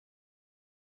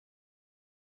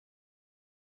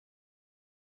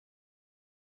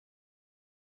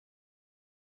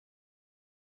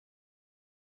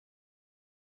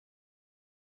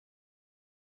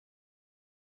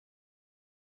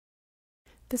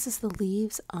This is the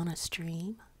leaves on a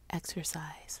stream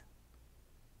exercise.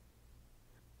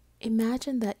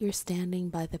 Imagine that you're standing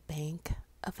by the bank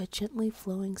of a gently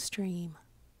flowing stream,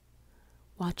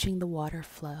 watching the water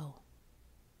flow.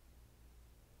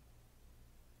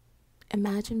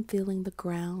 Imagine feeling the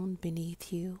ground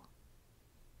beneath you,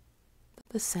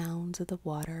 the sounds of the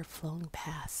water flowing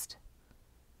past,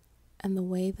 and the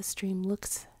way the stream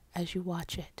looks as you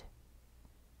watch it.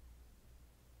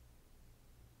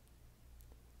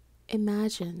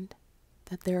 Imagine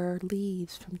that there are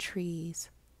leaves from trees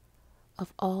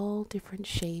of all different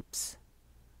shapes,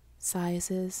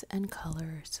 sizes, and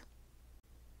colors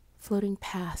floating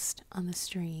past on the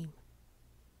stream,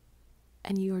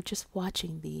 and you are just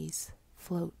watching these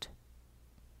float.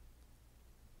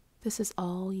 This is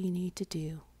all you need to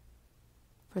do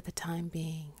for the time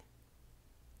being.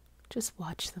 Just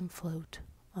watch them float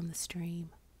on the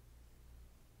stream.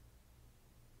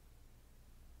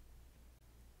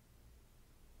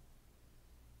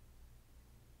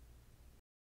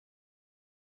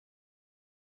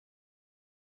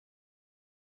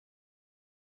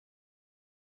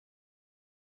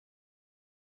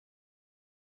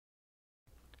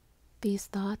 These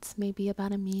thoughts may be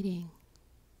about a meeting,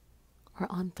 or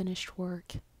unfinished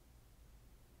work,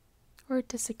 or a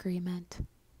disagreement,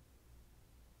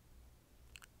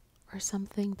 or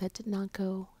something that did not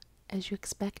go as you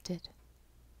expected.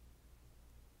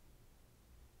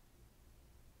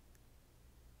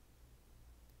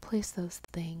 Place those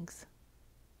things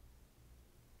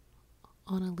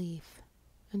on a leaf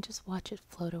and just watch it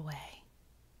float away.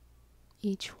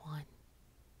 Each one.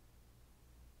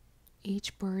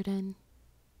 Each burden,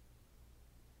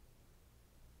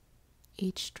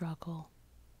 each struggle.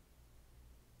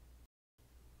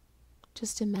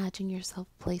 Just imagine yourself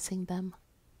placing them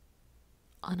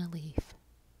on a leaf.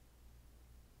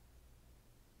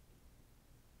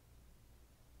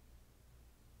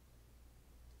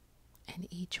 And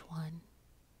each one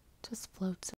just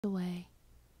floats away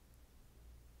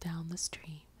down the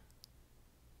stream.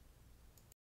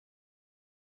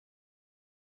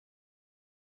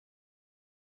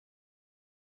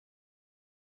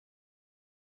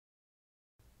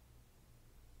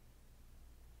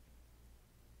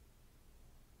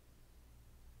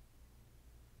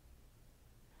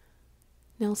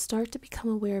 Now start to become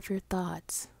aware of your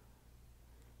thoughts,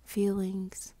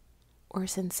 feelings, or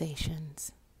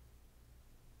sensations.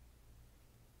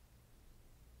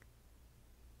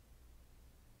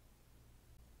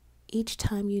 Each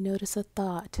time you notice a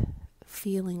thought,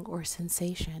 feeling, or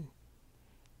sensation,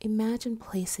 imagine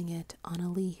placing it on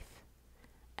a leaf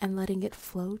and letting it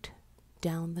float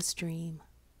down the stream.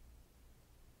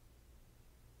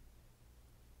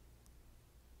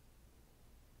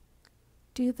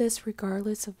 Do this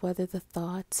regardless of whether the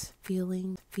thoughts,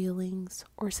 feelings,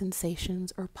 or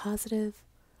sensations are positive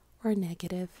or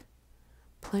negative,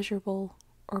 pleasurable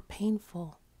or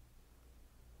painful.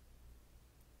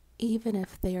 Even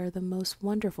if they are the most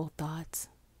wonderful thoughts,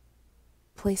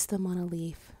 place them on a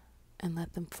leaf and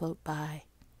let them float by.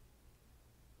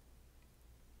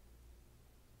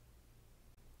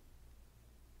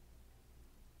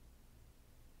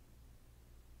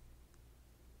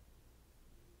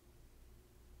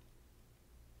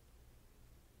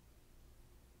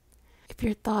 If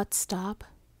your thoughts stop,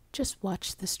 just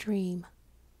watch the stream.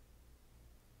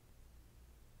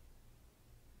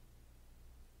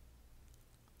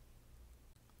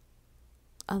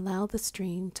 Allow the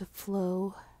stream to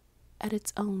flow at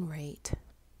its own rate.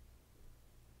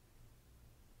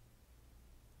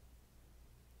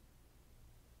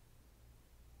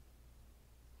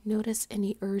 Notice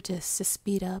any urges to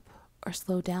speed up or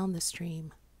slow down the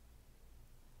stream,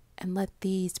 and let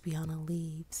these be on the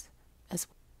leaves as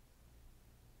well.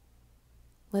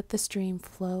 Let the stream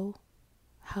flow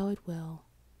how it will.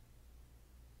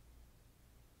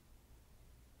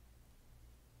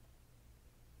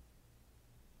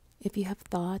 If you have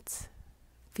thoughts,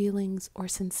 feelings, or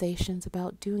sensations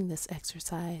about doing this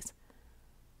exercise,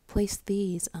 place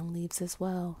these on leaves as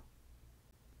well.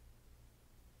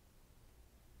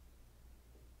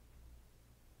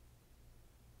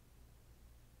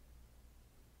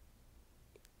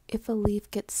 If a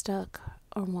leaf gets stuck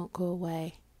or won't go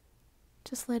away,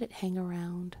 just let it hang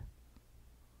around.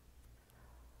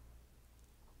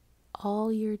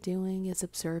 All you're doing is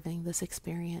observing this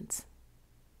experience.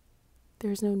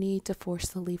 There's no need to force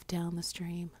the leaf down the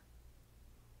stream.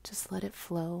 Just let it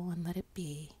flow and let it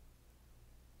be.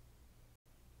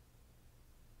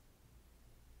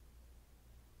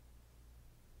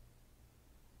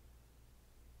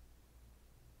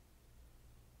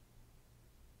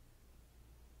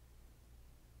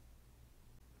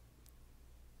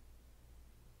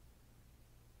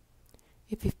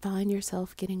 If you find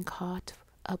yourself getting caught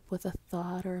up with a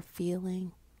thought or a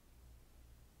feeling,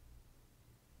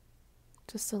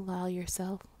 just allow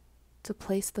yourself to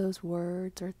place those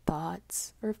words or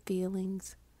thoughts or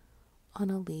feelings on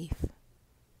a leaf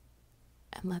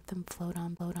and let them float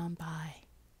on by.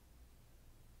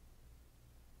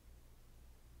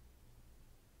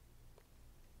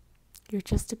 You're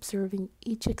just observing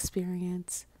each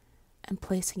experience and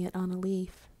placing it on a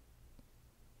leaf.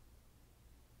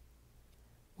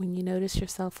 When you notice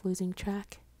yourself losing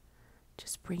track,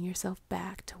 just bring yourself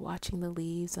back to watching the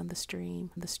leaves on the stream.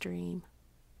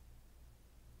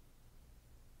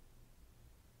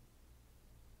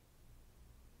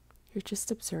 You're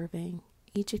just observing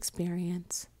each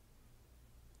experience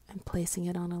and placing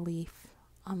it on a leaf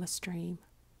on the stream.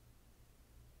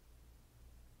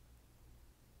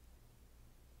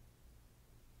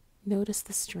 Notice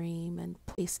the stream and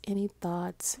place any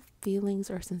thoughts, feelings,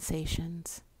 or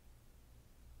sensations,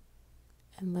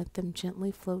 and let them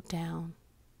gently float down.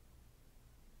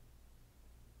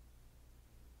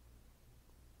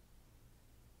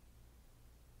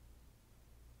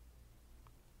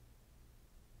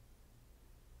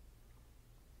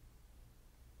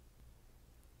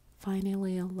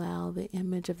 Finally, allow the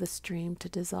image of the stream to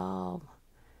dissolve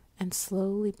and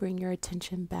slowly bring your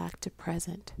attention back to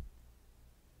present.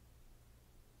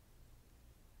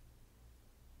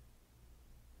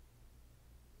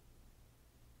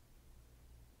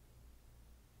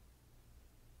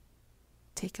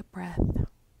 Take a breath.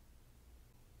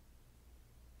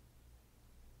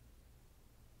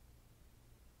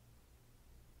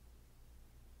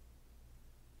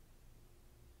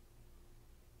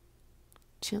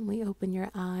 Gently open your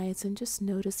eyes and just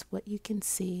notice what you can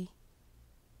see.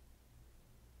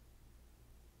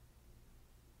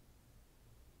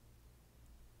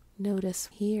 Notice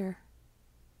here.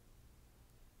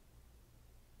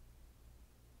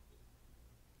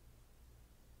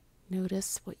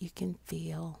 Notice what you can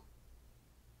feel.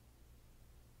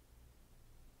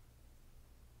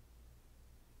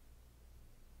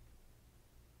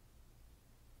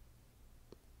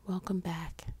 Welcome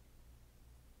back.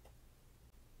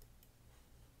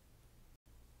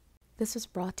 This was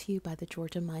brought to you by the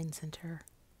Georgia Mind Center.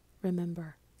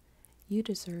 Remember, you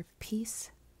deserve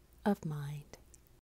peace of mind.